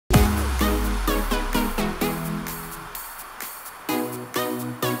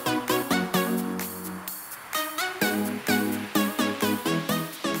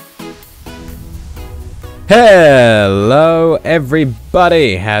Hello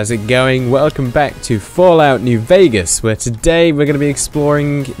everybody, how's it going? Welcome back to Fallout New Vegas, where today we're going to be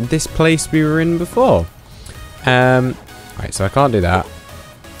exploring this place we were in before. Right, so I can't do that.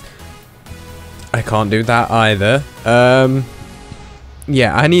 I can't do that either.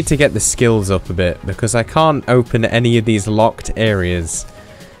 Yeah, I need to get the skills up a bit, because I can't open any of these locked areas,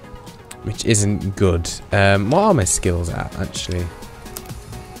 which isn't good. What are my skills at, actually?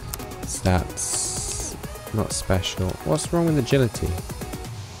 Stats. Not special. What's wrong with agility?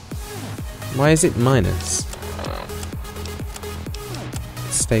 Why is it minus?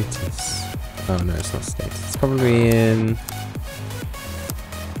 Status. Oh no, it's not status. It's probably in...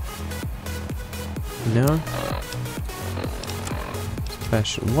 No?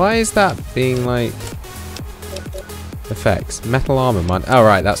 Special. Why is that being like... Effects? Metal armor man. Oh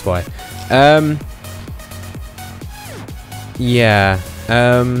right, that's why. Yeah.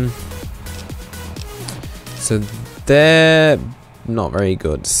 So they're not very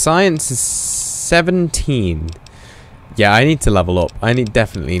good. Science is 17. Yeah, I need to level up.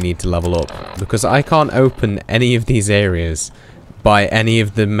 Definitely need to level up, because I can't open any of these areas by any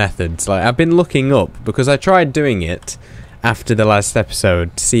of the methods. Like, I've been looking up, because I tried doing it after the last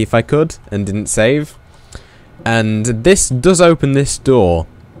episode to see if I could, and didn't save. And this does open this door,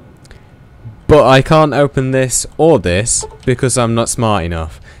 but I can't open this or this because I'm not smart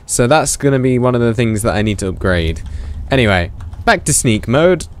enough. So that's going to be one of the things that I need to upgrade. Anyway, back to sneak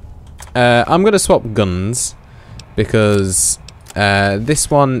mode. I'm going to swap guns, because this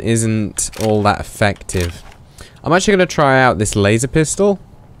one isn't all that effective. I'm actually going to try out this laser pistol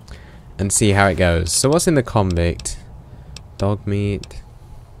and see how it goes. So what's in the convict? Dog meat.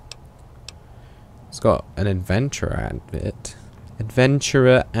 It's got an adventurer outfit.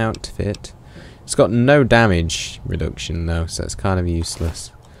 It's got no damage reduction though, so it's kind of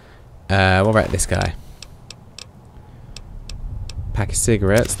useless. What about this guy? Pack of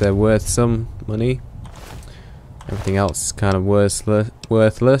cigarettes, they're worth some money. Everything else is kind of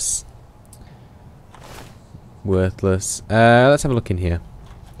worthless. Let's have a look in here.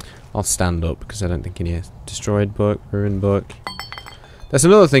 I'll stand up because I don't think in here. Destroyed book, ruined book. That's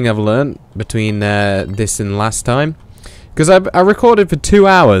another thing I've learned between this and last time. Because I recorded for 2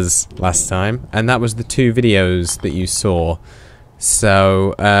 hours last time, and that was the 2 videos that you saw.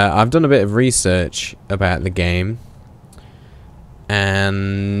 So, I've done a bit of research about the game,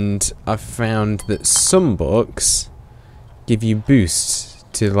 and I've found that some books give you boosts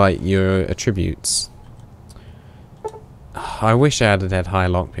to, like, your attributes. Oh, I wish I had high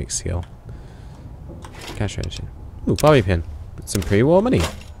lockpick skill. Cash register. Ooh, bobby pin. Some pre-war money.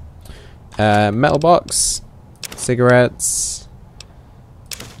 Metal box. Cigarettes.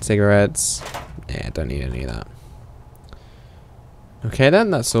 Yeah, don't need any of that. Okay then,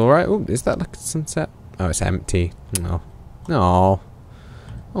 that's alright. Oh, is that like a sunset? Oh, it's empty. No. No.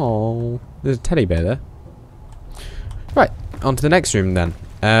 Oh, there's a teddy bear there. Right, on to the next room then.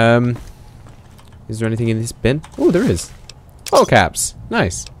 Is there anything in this bin? Oh, there is. All caps.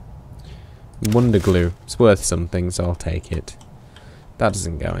 Nice. Wonder glue. It's worth something, so I'll take it. That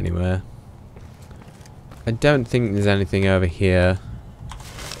doesn't go anywhere. I don't think there's anything over here.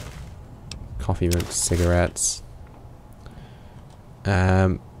 Coffee mugs, cigarettes.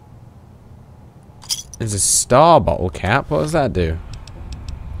 There's a star bottle cap. What does that do?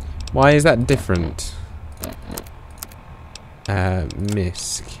 Why is that different?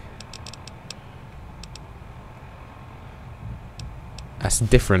 Misc. That's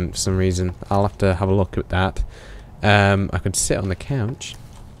different for some reason. I'll have to have a look at that. I could sit on the couch.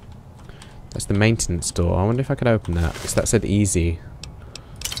 That's the maintenance door. I wonder if I could open that, because that said easy.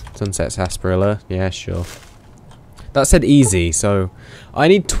 Sunset sarsaparilla. Yeah, sure. That said easy, so I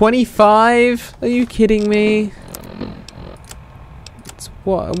need 25. Are you kidding me? It's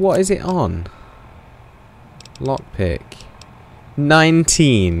what is it on? Lockpick.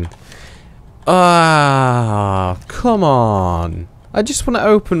 19. Ah, come on. I just want to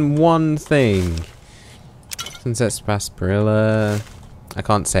open one thing. Sunset sarsaparilla. I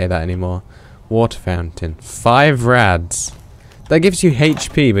can't say that anymore. Water fountain. 5 rads. That gives you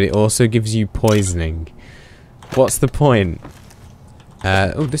HP, but it also gives you poisoning. What's the point?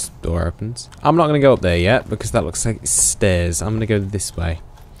 Oh, this door opens. I'm not going to go up there yet, because that looks like stairs. I'm going to go this way.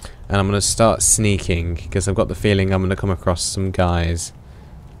 And I'm going to start sneaking, because I've got the feeling I'm going to come across some guys.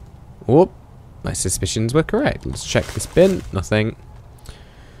 Whoop. My suspicions were correct. Let's check this bin. Nothing.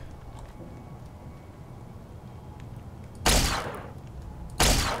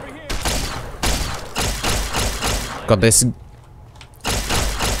 Got this.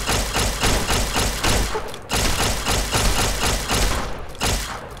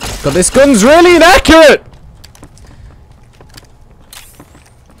 God, this gun's really inaccurate!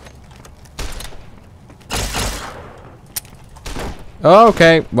 Oh,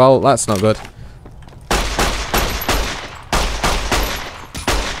 okay. Well, that's not good.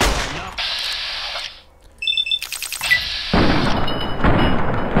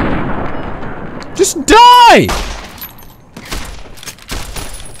 Just die!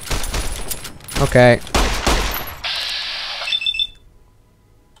 Okay.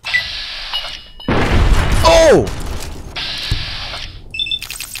 Oh!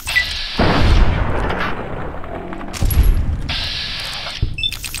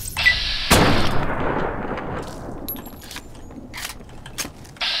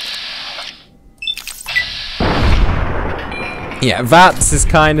 Yeah, VATS is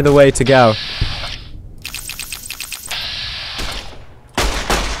kind of the way to go.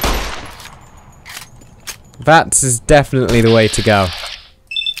 VATS is definitely the way to go.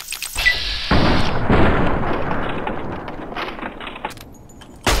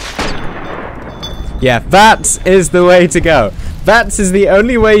 Yeah, VATS is the way to go. VATS is the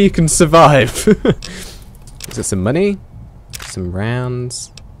only way you can survive. Is it some money? Some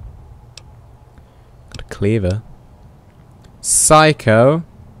rounds. Got a cleaver. Psycho.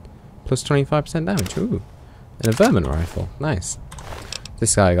 Plus 25% damage. Ooh. And a vermin rifle. Nice.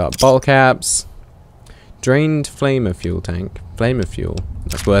 This guy got bottle caps. Drained flamer fuel tank. Flamer fuel.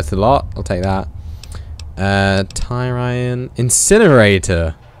 That's worth a lot. I'll take that. Tire iron.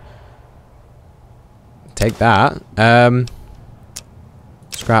 Incinerator. Take that.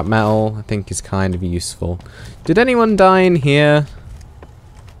 Scrap metal, I think, is kind of useful. Did anyone die in here?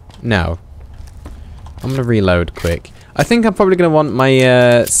 No. I'm gonna reload quick. I think I'm probably gonna want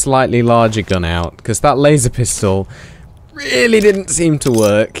my slightly larger gun out, because that laser pistol really didn't seem to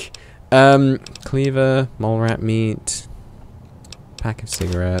work. Cleaver, mole rat meat, pack of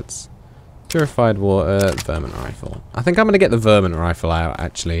cigarettes, purified water, vermin rifle. I think I'm gonna get the vermin rifle out,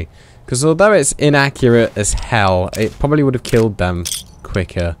 actually. Because although it's inaccurate as hell, it probably would have killed them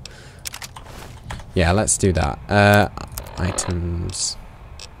quicker. Yeah, let's do that. Items.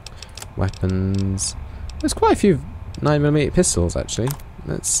 Weapons. There's quite a few 9mm pistols, actually.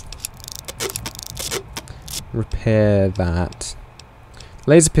 Let's repair that.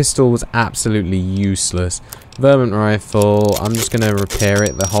 Laser pistol was absolutely useless. Vermin rifle, I'm just going to repair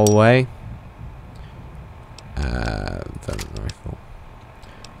it the whole way. Vermin rifle.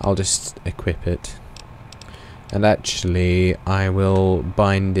 I'll just equip it. And actually, I will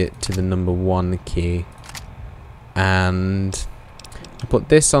bind it to the number 1 key. And I'll put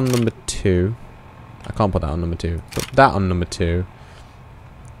this on number 2. I can't put that on number 2. Put that on number 2.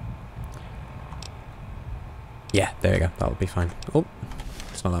 Yeah, there you go. That'll be fine. Oh,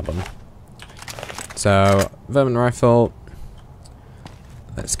 it's not that button. So, vermin rifle.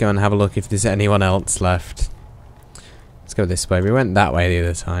 Let's go and have a look if there's anyone else left. Let's go this way. We went that way the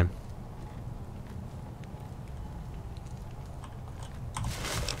other time.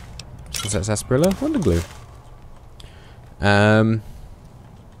 Is that sarsaparilla? Wonder glue. I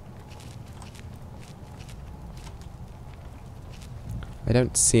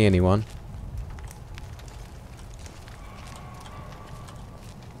don't see anyone.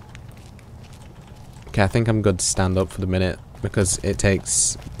 Okay, I think I'm good to stand up for the minute because it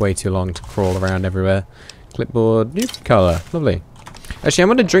takes way too long to crawl around everywhere. Clipboard, Nuka-Cola, lovely. Actually, I'm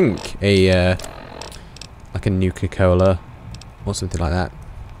gonna drink a like a Nuka-Cola or something like that.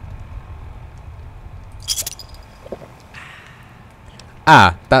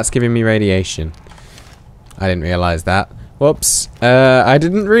 Ah, that's giving me radiation. I didn't realise that. Whoops. I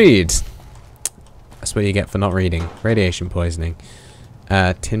didn't read. That's what you get for not reading. Radiation poisoning.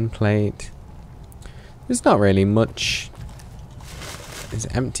 Tin plate. There's not really much. There's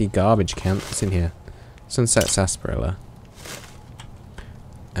an empty garbage can. What's in here? Sunset sarsaparilla.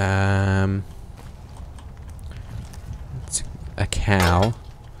 It's a cow.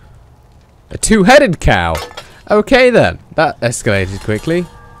 A two-headed cow. Okay then. That escalated quickly.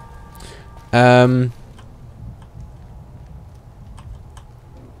 There's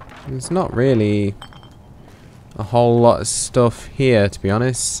not really a whole lot of stuff here, to be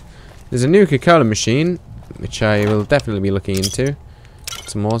honest. There's a Nuka-Cola machine, which I will definitely be looking into.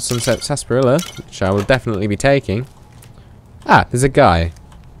 Some more sunset sarsaparilla, which I will definitely be taking. Ah, there's a guy.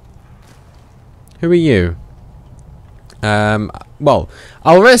 Who are you? Well,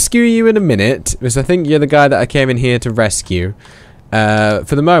 I'll rescue you in a minute, because I think you're the guy that I came in here to rescue. For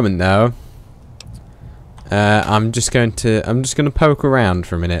the moment, though, I'm just gonna poke around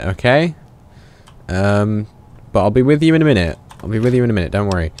for a minute, okay? But I'll be with you in a minute. Don't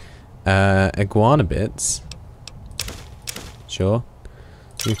worry. Iguana bits. Sure.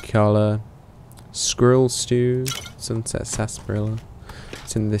 Nuka-Cola. Squirrel stew. Sunset sarsaparilla.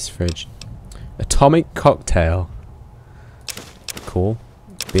 It's in this fridge. Atomic cocktail. cool.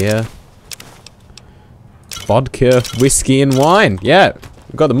 Beer. Vodka, whiskey, and wine. Yeah,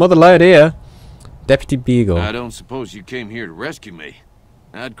 we've got the mother load here. Deputy Beagle. I don't suppose you came here to rescue me.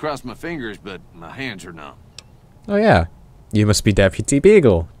 I'd cross my fingers, but my hands are numb. Oh yeah, you must be Deputy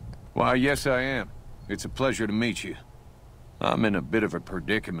Beagle. Why, yes I am. It's a pleasure to meet you. I'm in a bit of a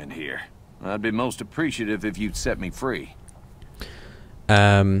predicament here. I'd be most appreciative if you'd set me free.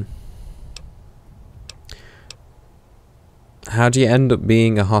 How do you end up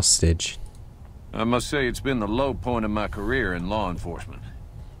being a hostage? I must say it's been the low point of my career in law enforcement.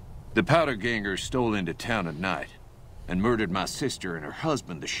 The powder gangers stole into town at night and murdered my sister and her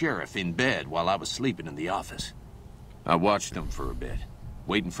husband, the sheriff, in bed while I was sleeping in the office. I watched them for a bit,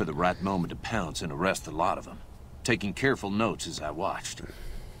 waiting for the right moment to pounce and arrest the lot of them, taking careful notes as I watched.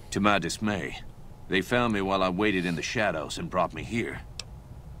 To my dismay, they found me while I waited in the shadows and brought me here.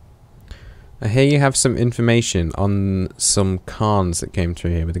 I hear you have some information on some cons that came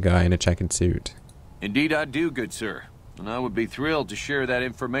through here with a guy in a checkered suit. Indeed I do, good sir. And I would be thrilled to share that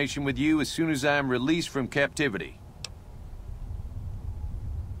information with you as soon as I am released from captivity.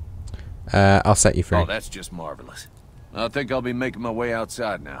 I'll set you free. Oh, that's just marvelous. I think I'll be making my way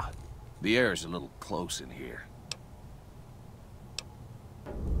outside now. The air's a little close in here.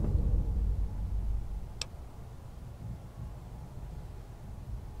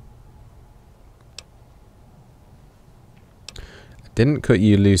 Didn't cut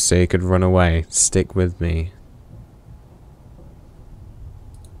you loose so you could run away. Stick with me.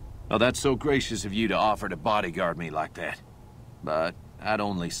 Oh, that's so gracious of you to offer to bodyguard me like that. But I'd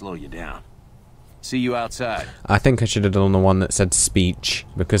only slow you down. See you outside. I think I should have done the one that said speech,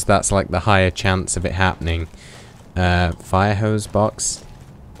 because that's like the higher chance of it happening. Fire hose box.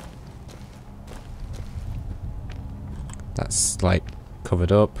 That's like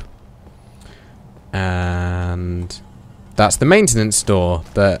covered up. And that's the maintenance door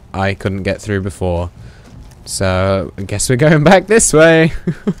that I couldn't get through before. So I guess we're going back this way.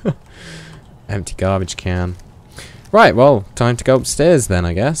 Empty garbage can. Right, well, time to go upstairs then,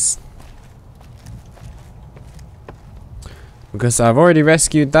 I guess. Because I've already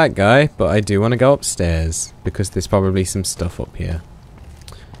rescued that guy, but I do want to go upstairs because there's probably some stuff up here.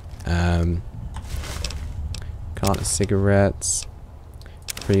 Carton of cigarettes.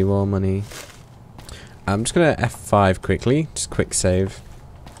 Pre-war money. I'm just gonna F5 quickly, just quick save.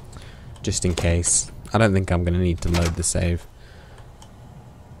 Just in case. I don't think I'm gonna need to load the save.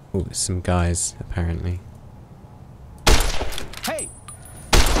 Oh, there's some guys, apparently. Hey!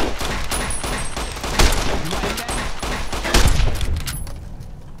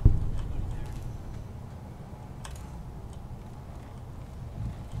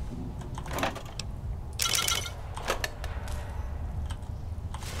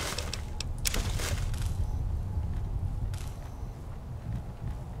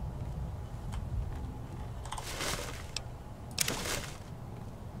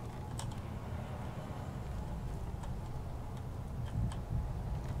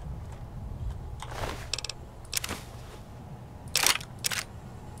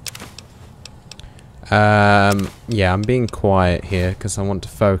 Yeah, I'm being quiet here because I want to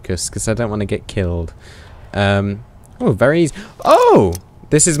focus because I don't want to get killed. Oh, very easy. Oh,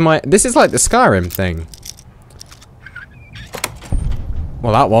 this is like the Skyrim thing.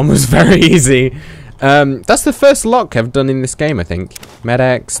 Well, that one was very easy. That's the first lock I've done in this game, I think.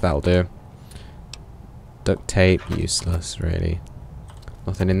 Med-X, that'll do. Duct tape, useless, really.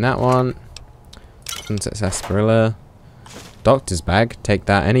 Nothing in that one. Sunset sarsaparilla. Doctor's bag, take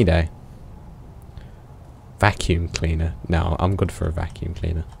that any day. Vacuum cleaner. No, I'm good for a vacuum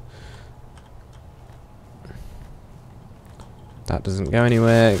cleaner. That doesn't go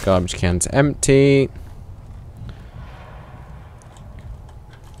anywhere. Garbage can's empty.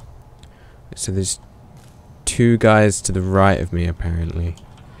 So there's two guys to the right of me, apparently.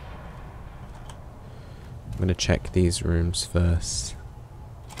 I'm gonna check these rooms first.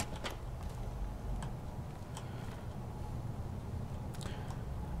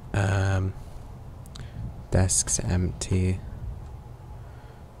 Desk's empty.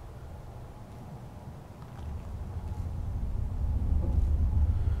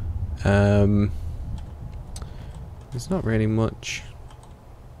 There's not really much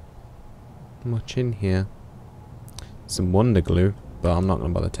in here. Some wonder glue, but I'm not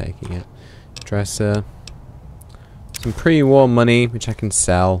gonna bother taking it. Dresser. Some pre-war money, which I can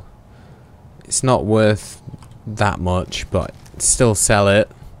sell. It's not worth that much, but still sell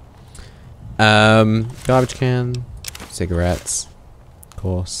it. Garbage can, cigarettes, of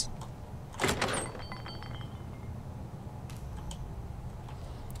course.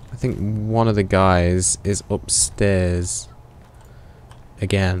 I think one of the guys is upstairs.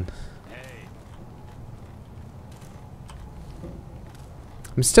 again.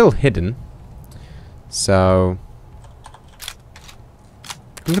 I'm still hidden. So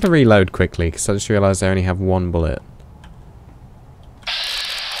I'm gonna reload quickly because I just realised I only have one bullet.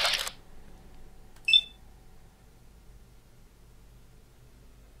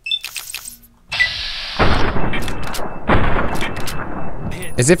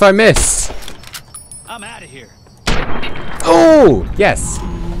 As if I missed. I'm out of here. Oh, yes.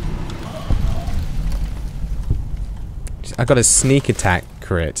 I got a sneak attack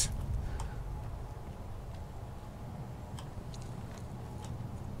crit.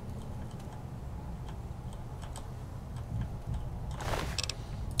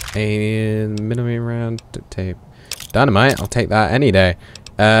 A millimeter round tape. Dynamite, I'll take that any day.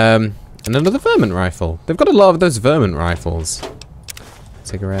 And another vermin rifle. They've got a lot of those vermin rifles.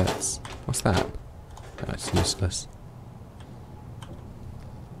 Cigarettes. What's that? Oh, it's useless.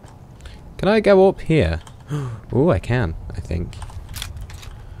 Can I go up here? Oh, I can, I think.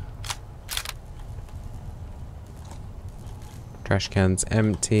 Trash can's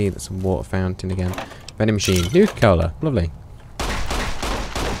empty. That's a water fountain again. Vending machine. New cola. Lovely.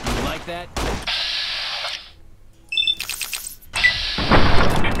 You like that?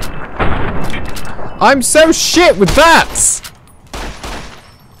 I'm so shit with bats!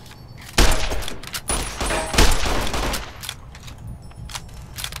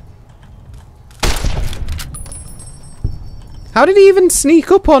 How did he even sneak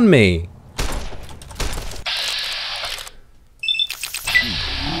up on me?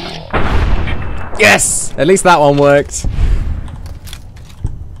 Yes! At least that one worked.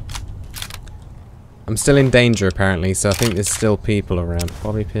 I'm still in danger apparently, so I think there's still people around.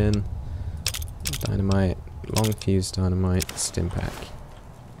 Bobby pin. Dynamite. Long fuse dynamite. Stim pack.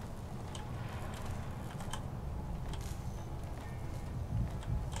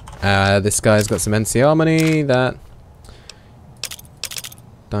 This guy's got some NCR money. That.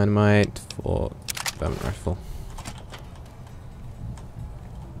 Dynamite for vermin rifle.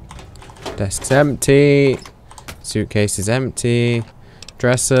 Desk's empty. Suitcase is empty.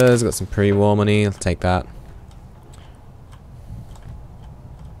 Dressers, got some pre-war money. I'll take that.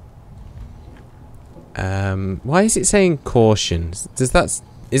 Why is it saying caution? Is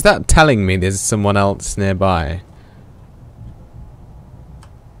that telling me there's someone else nearby?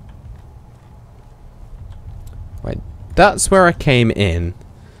 Right, that's where I came in.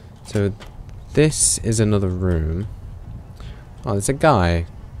 So this is another room. Oh, there's a guy.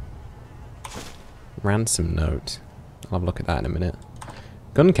 Ransom note. I'll have a look at that in a minute.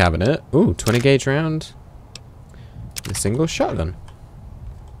 Gun cabinet. Ooh, 20 gauge round. A single shotgun.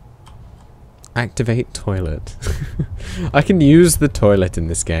 Activate toilet. I can use the toilet in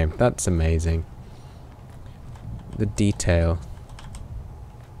this game. That's amazing. The detail.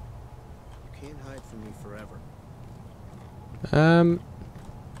 You can't hide from me forever.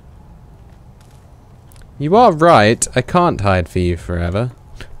 You are right. I can't hide for you forever.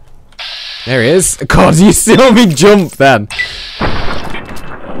 There he is. God, you saw me jump then.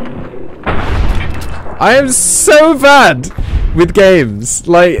 I am so bad with games.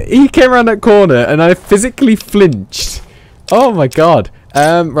 Like, he came around that corner and I physically flinched. Oh my god.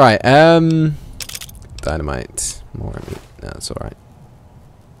 Right, dynamite. More meat. No, that's alright.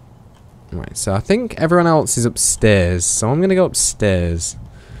 Right, so I think everyone else is upstairs, so I'm gonna go upstairs.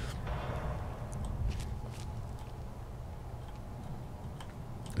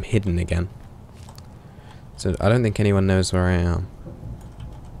 I'm hidden again. So I don't think anyone knows where I am.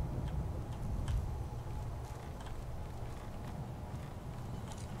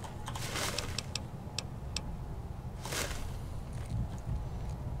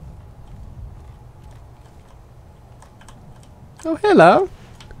 Oh, hello.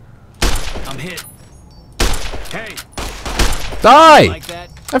 I'm hit. Hey. Die! Like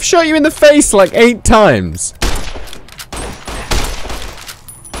that? I've shot you in the face like 8 times.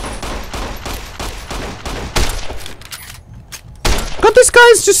 God, this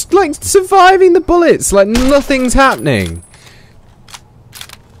guy's just like surviving the bullets, like nothing's happening.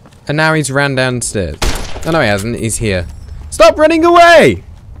 And now he's ran downstairs. Oh no, he hasn't. He's here. Stop running away!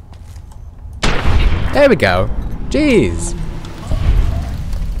 There we go. Jeez.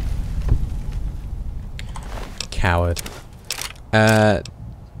 Coward.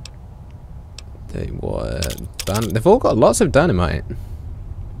 They've all got lots of dynamite.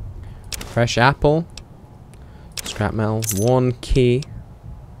 Fresh apple. Scrap metal. 1 key.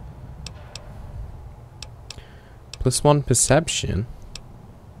 +1 perception.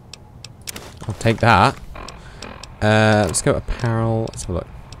 I'll take that. Let's go apparel. Let's have a look.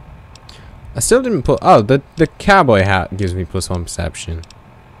 I still didn't put... Oh, the cowboy hat gives me +1 perception.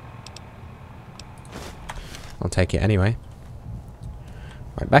 I'll take it anyway.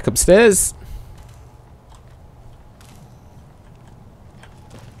 Right, back upstairs.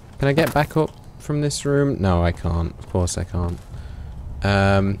 Can I get back up from this room? No, I can't. Of course I can't.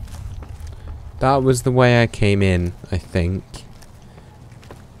 That was the way I came in, I think.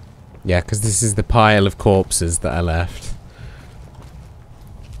 Yeah, because this is the pile of corpses that I left.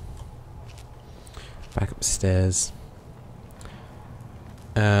 Back upstairs.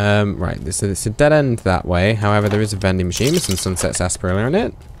 Right, so it's a dead end that way. However, there is a vending machine with some Sunset Sarsaparilla in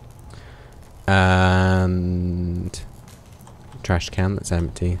it. And... trash can that's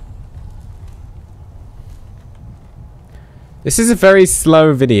empty. This is a very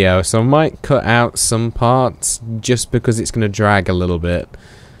slow video, so I might cut out some parts just because it's going to drag a little bit.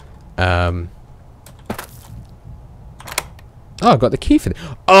 Oh, I got the key for it.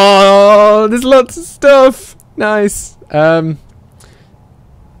 Oh, there's lots of stuff. Nice.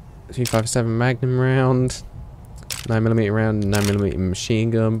 357 Magnum round, 9mm round, 9mm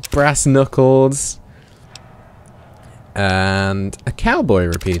machine gun, brass knuckles, and a cowboy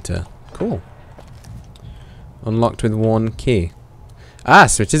repeater. Cool. Unlocked with one key. Ah,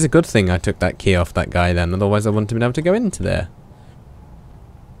 so it is a good thing I took that key off that guy then, otherwise I wouldn't have been able to go into there.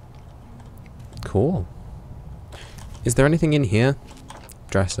 Cool. Is there anything in here?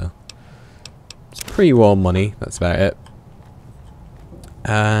 Dresser. It's pre-war money, that's about it.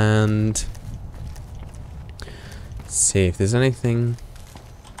 And... let's see if there's anything...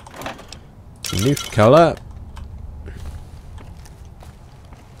 Nuka-Cola.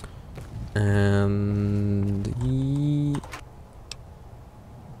 And...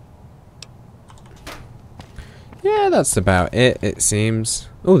 yeah, that's about it, it seems.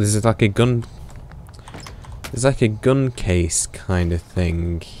 Oh, this is like a gun... there's like a gun case kind of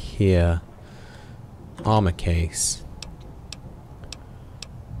thing here. Armor case.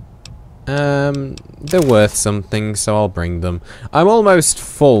 They're worth something, so I'll bring them. I'm almost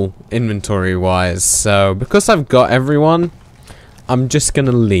full inventory-wise, so because I've got everyone, I'm just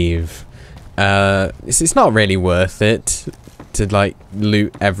gonna leave. It's not really worth it to, like,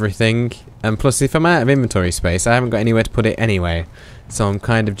 loot everything. And plus, if I'm out of inventory space, I haven't got anywhere to put it anyway. So I'm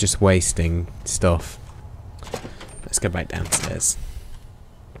kind of just wasting stuff. Let's go back downstairs.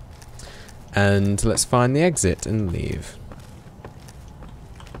 And let's find the exit and leave.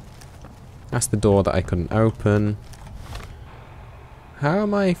 That's the door that I couldn't open. How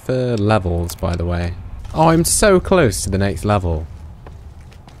am I for levels, by the way? Oh, I'm so close to the next level.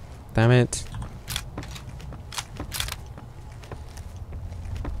 Damn it.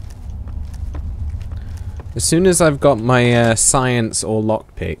 As soon as I've got my science or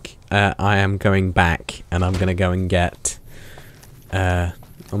lockpick, I am going back and I'm gonna go and get that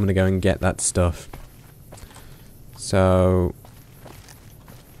stuff. So,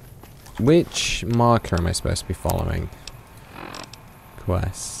 which marker am I supposed to be following?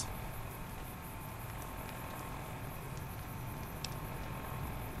 Quests.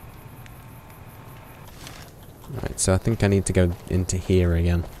 Right, so I think I need to go into here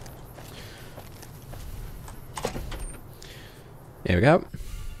again. Here we go.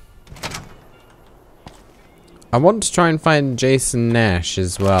 I want to try and find Jason Nash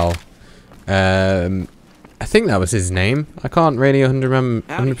as well. I think that was his name. I can't really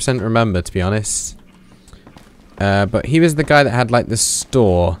 100% remember, to be honest. But he was the guy that had, like, the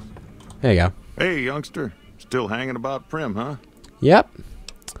store. There you go. Hey, youngster. Still hanging about Prim, huh? Yep.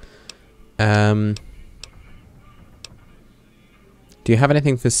 Do you have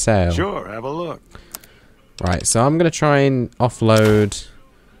anything for sale? Sure, have a look. Right, so I'm going to try and offload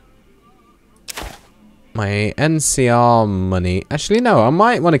my NCR money. Actually, no, I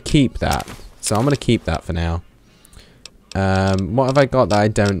might want to keep that. So I'm going to keep that for now. What have I got that I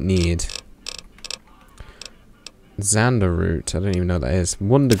don't need? Xander root. I don't even know what that is.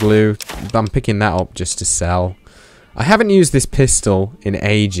 Wonder glue. I'm picking that up just to sell. I haven't used this pistol in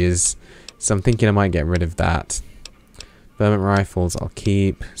ages, so I'm thinking I might get rid of that. Vermont rifles I'll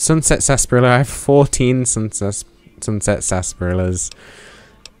keep. Sunset Sarsaparilla. I have 14 Sunset Sarsaparillas.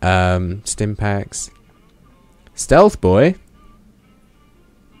 Stim packs. Stealth boy.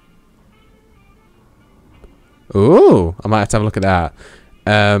 Ooh, I might have to have a look at that.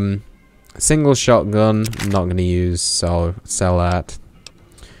 Single shotgun, not going to use, so I'll sell that.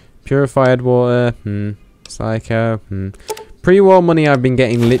 Purified water, Psycho, Pre-war money I've been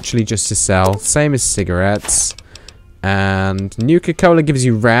getting literally just to sell, same as cigarettes. And Nuka-Cola gives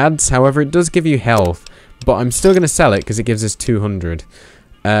you rads, however it does give you health, but I'm still going to sell it because it gives us 200.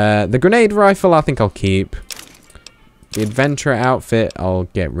 The grenade rifle I think I'll keep. The adventurer outfit I'll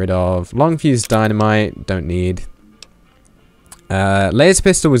get rid of. Long fuse dynamite, don't need. Laser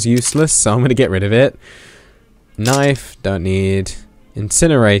pistol was useless, so I'm going to get rid of it. Knife, don't need.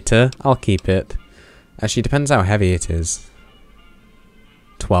 Incinerator, I'll keep it. Actually, depends how heavy it is.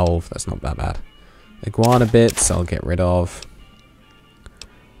 12, that's not that bad. Iguana bits, I'll get rid of.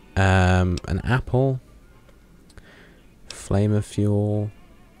 An apple. Flamer fuel.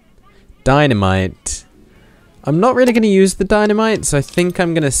 Dynamite. I'm not really going to use the dynamite, so I think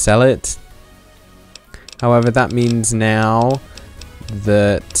I'm going to sell it. However, that means now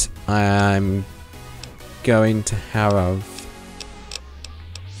that I'm going to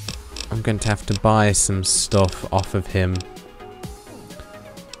have to buy some stuff off of him.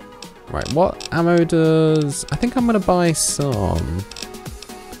 Right, what ammo does... I think I'm going to buy some.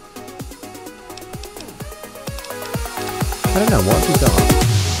 I don't know, what have you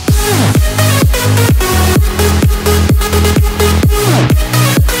got?